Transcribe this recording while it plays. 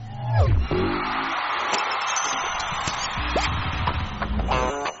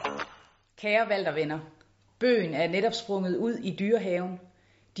Kære Valtervenner, bøgen er netop sprunget ud i Dyrehaven.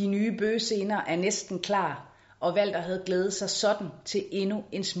 De nye bøgescener er næsten klar, og Valter havde glædet sig sådan til endnu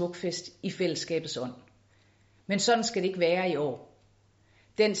en smuk fest i fællesskabets ånd. Men sådan skal det ikke være i år.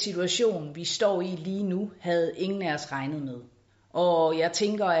 Den situation, vi står i lige nu, havde ingen af os regnet med. Og jeg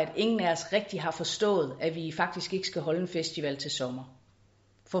tænker, at ingen af os rigtig har forstået, at vi faktisk ikke skal holde en festival til sommer.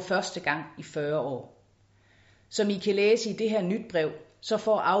 For første gang i 40 år. Som I kan læse i det her nytbrev, så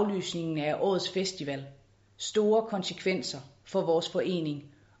får aflysningen af årets festival store konsekvenser for vores forening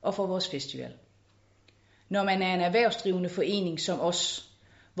og for vores festival. Når man er en erhvervsdrivende forening som os,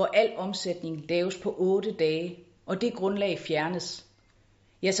 hvor al omsætning laves på 8 dage, og det grundlag fjernes,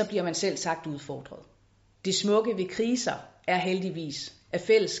 ja, så bliver man selv sagt udfordret. Det smukke ved kriser er heldigvis, at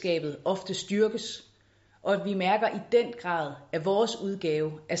fællesskabet ofte styrkes, og at vi mærker i den grad, at vores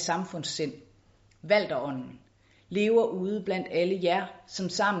udgave af samfundssind, Valterånden, lever ude blandt alle jer, som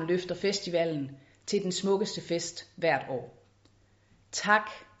sammen løfter festivalen til den smukkeste fest hvert år. Tak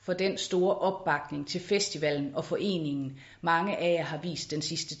for den store opbakning til festivalen og foreningen, mange af jer har vist den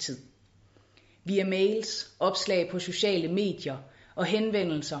sidste tid. Via mails, opslag på sociale medier og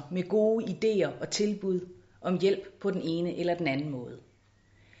henvendelser med gode idéer og tilbud om hjælp på den ene eller den anden måde.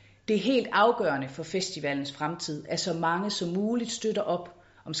 Det er helt afgørende for festivalens fremtid, at så mange som muligt støtter op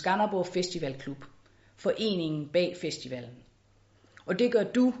om Skanderborg Festivalklub, foreningen bag festivalen. Og det gør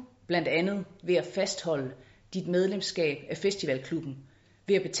du blandt andet ved at fastholde dit medlemskab af festivalklubben,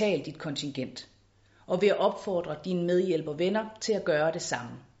 ved at betale dit kontingent, og ved at opfordre dine medhjælpervenner til at gøre det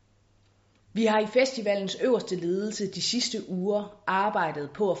samme. Vi har i festivalens øverste ledelse de sidste uger arbejdet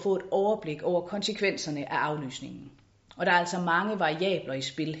på at få et overblik over konsekvenserne af aflysningen. Og der er altså mange variabler i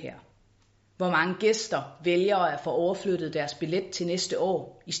spil her. Hvor mange gæster vælger at få overflyttet deres billet til næste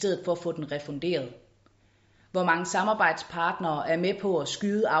år, i stedet for at få den refunderet. Hvor mange samarbejdspartnere er med på at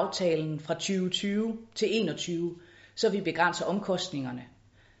skyde aftalen fra 2020 til 2021, så vi begrænser omkostningerne.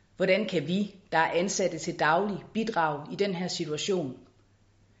 Hvordan kan vi, der er ansatte til daglig, bidrage i den her situation?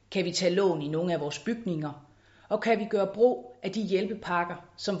 Kan vi tage lån i nogle af vores bygninger? Og kan vi gøre brug af de hjælpepakker,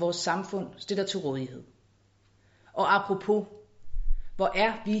 som vores samfund stiller til rådighed? Og apropos, hvor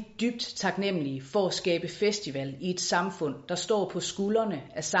er vi dybt taknemmelige for at skabe festival i et samfund, der står på skuldrene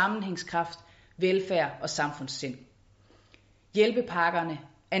af sammenhængskraft, velfærd og samfundssind. Hjælpepakkerne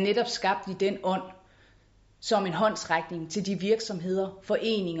er netop skabt i den ånd, som en håndsrækning til de virksomheder,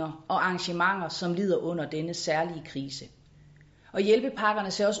 foreninger og arrangementer, som lider under denne særlige krise. Og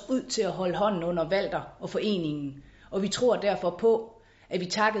hjælpepakkerne ser også ud til at holde hånden under Valter og foreningen, og vi tror derfor på, at vi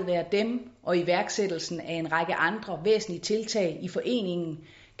takket være dem og iværksættelsen af en række andre væsentlige tiltag i foreningen,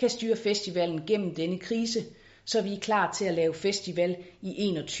 kan styre festivalen gennem denne krise, så vi er klar til at lave festival i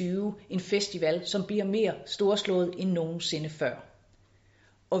 2021, en festival, som bliver mere storslået end nogensinde før.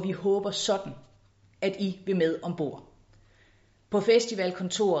 Og vi håber sådan, at I vil med ombord. På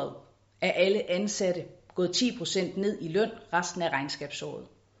festivalkontoret er alle ansatte gået 10% ned i løn resten af regnskabsåret.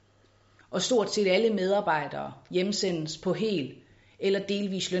 Og stort set alle medarbejdere hjemsendes på hel eller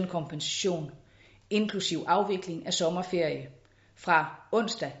delvis lønkompensation, inklusiv afvikling af sommerferie, fra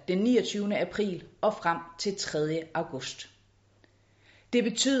onsdag den 29. april og frem til 3. august. Det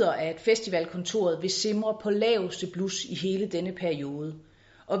betyder, at festivalkontoret vil simre på laveste blus i hele denne periode,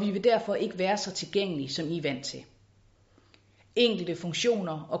 og vi vil derfor ikke være så tilgængelige, som I er vant til. Enkelte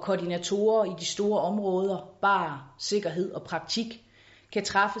funktioner og koordinatorer i de store områder, bar, sikkerhed og praktik, kan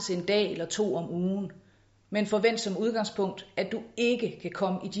træffes en dag eller 2 om ugen, men forvent som udgangspunkt, at du ikke kan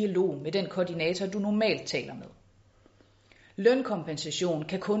komme i dialog med den koordinator, du normalt taler med. Lønkompensation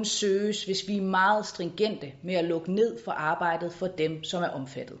kan kun søges, hvis vi er meget stringente med at lukke ned for arbejdet for dem, som er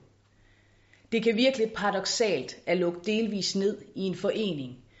omfattet. Det kan virke lidt paradoksalt at lukke delvis ned i en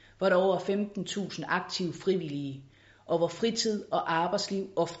forening, hvor der er over 15.000 aktive frivillige, og hvor fritid og arbejdsliv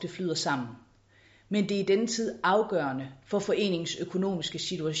ofte flyder sammen. Men det er i denne tid afgørende for foreningens økonomiske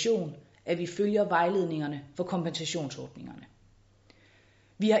situation, at vi følger vejledningerne for kompensationsordningerne.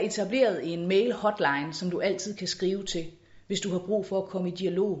 Vi har etableret en mail-hotline, som du altid kan skrive til, hvis du har brug for at komme i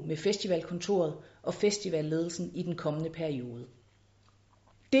dialog med festivalkontoret og festivalledelsen i den kommende periode.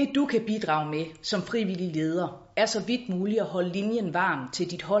 Det du kan bidrage med som frivillig leder, er så vidt muligt at holde linjen varm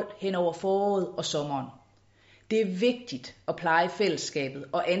til dit hold hen over foråret og sommeren. Det er vigtigt at pleje fællesskabet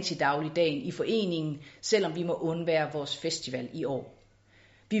og antidagligdagen i foreningen, selvom vi må undvære vores festival i år.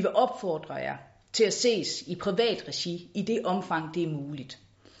 Vi vil opfordre jer til at ses i privat regi i det omfang, det er muligt.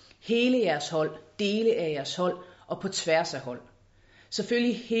 Hele jeres hold, dele af jeres hold og på tværs af hold.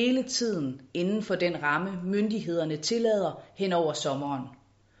 Selvfølgelig hele tiden inden for den ramme, myndighederne tillader hen over sommeren.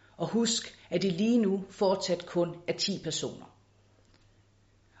 Og husk, at det lige nu fortsat kun er 10 personer.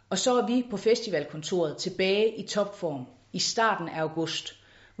 Og så er vi på festivalkontoret tilbage i topform i starten af august,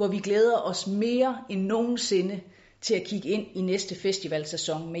 hvor vi glæder os mere end nogensinde til at kigge ind i næste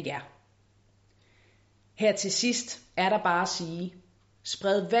festivalsæson med jer. Her til sidst er der bare at sige,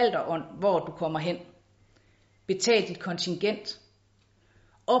 spred Valderånd, hvor du kommer hen. Betal dit kontingent.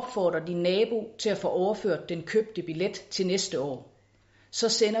 Opfordr din nabo til at få overført den købte billet til næste år. Så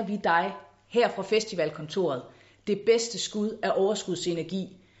sender vi dig her fra festivalkontoret det bedste skud af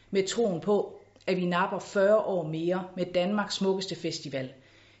overskudsenergi med troen på, at vi napper 40 år mere med Danmarks smukkeste festival.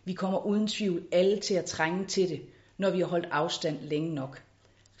 Vi kommer uden tvivl alle til at trænge til det, når vi har holdt afstand længe nok.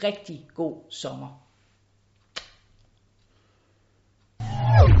 Rigtig god sommer.